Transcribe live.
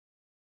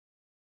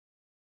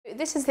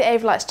This is the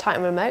EventStarts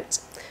Titan remote.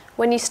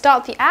 When you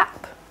start the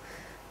app,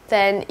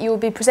 then you will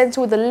be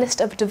presented with a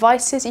list of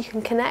devices you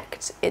can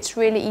connect. It's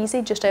really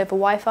easy, just over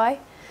Wi-Fi.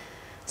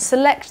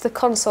 Select the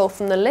console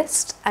from the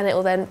list and it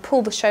will then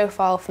pull the show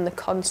file from the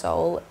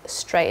console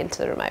straight into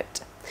the remote.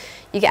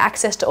 You get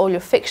access to all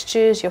your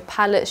fixtures, your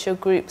palettes, your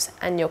groups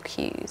and your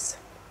cues.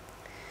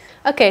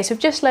 Okay, so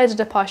we've just loaded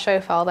up our show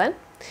file then.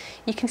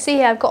 You can see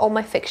here I've got all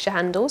my fixture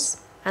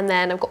handles and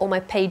then I've got all my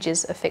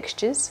pages of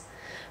fixtures.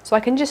 So I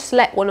can just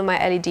select one of my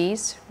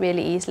LEDs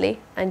really easily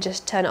and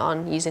just turn it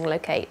on using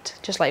locate,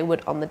 just like you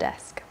would on the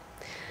desk.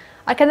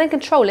 I can then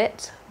control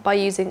it by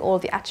using all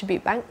the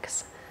attribute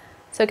banks.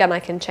 So again, I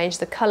can change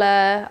the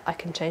colour, I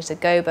can change the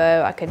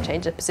gobo, I can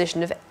change the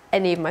position of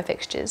any of my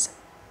fixtures.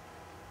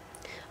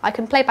 I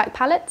can play back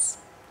palettes.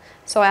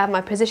 So I have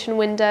my position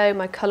window,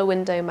 my colour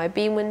window, my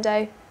beam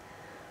window.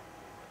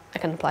 I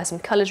can apply some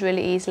colours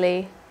really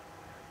easily.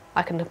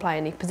 I can apply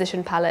any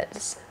position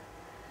palettes.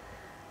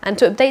 And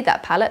to update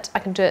that palette, I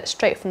can do it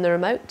straight from the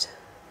remote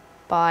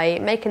by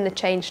making the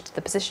change to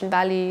the position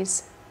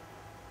values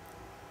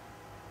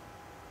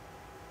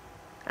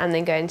and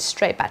then going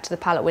straight back to the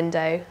palette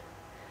window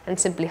and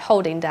simply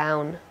holding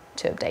down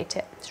to update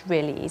it. It's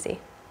really easy.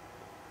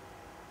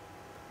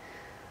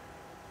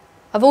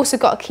 I've also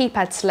got a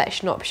keypad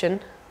selection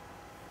option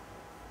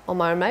on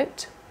my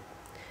remote.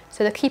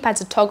 So the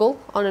keypad's a toggle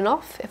on and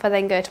off. If I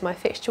then go to my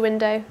fixture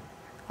window,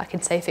 I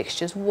can say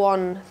fixtures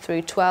 1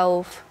 through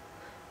 12,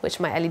 which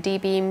are my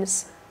LED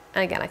beams,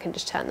 and again I can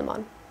just turn them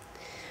on.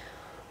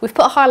 We've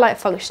put a highlight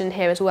function in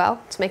here as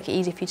well to make it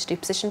easy for you to do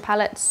position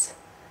palettes.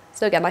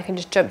 So again I can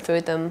just jump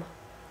through them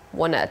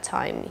one at a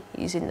time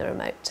using the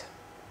remote.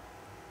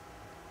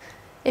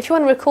 If you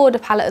want to record a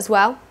palette as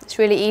well, it's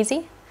really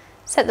easy.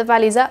 Set the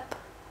values up,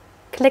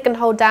 click and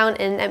hold down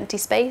in an empty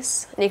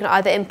space, and you can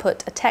either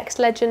input a text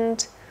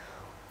legend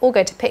or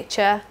go to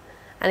picture,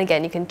 and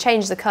again you can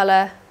change the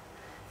colour,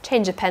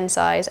 change the pen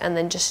size and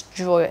then just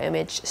draw your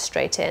image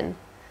straight in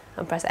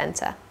and press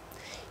enter.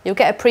 You'll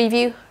get a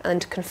preview and then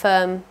to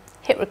confirm,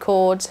 hit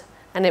record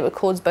and it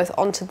records both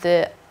onto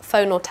the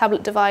phone or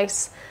tablet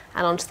device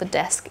and onto the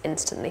desk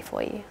instantly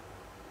for you.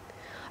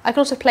 I can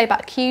also play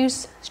back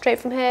cues straight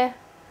from here.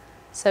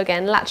 So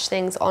again, latch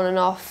things on and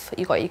off,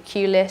 you've got your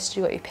cue list,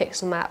 you've got your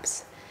pixel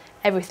maps,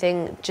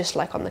 everything just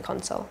like on the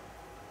console.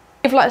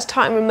 EventStarts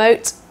Titan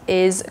Remote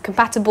is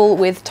compatible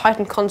with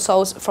Titan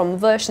consoles from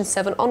version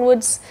 7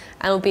 onwards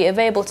and will be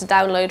available to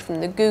download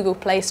from the Google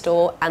Play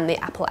Store and the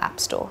Apple App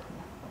Store.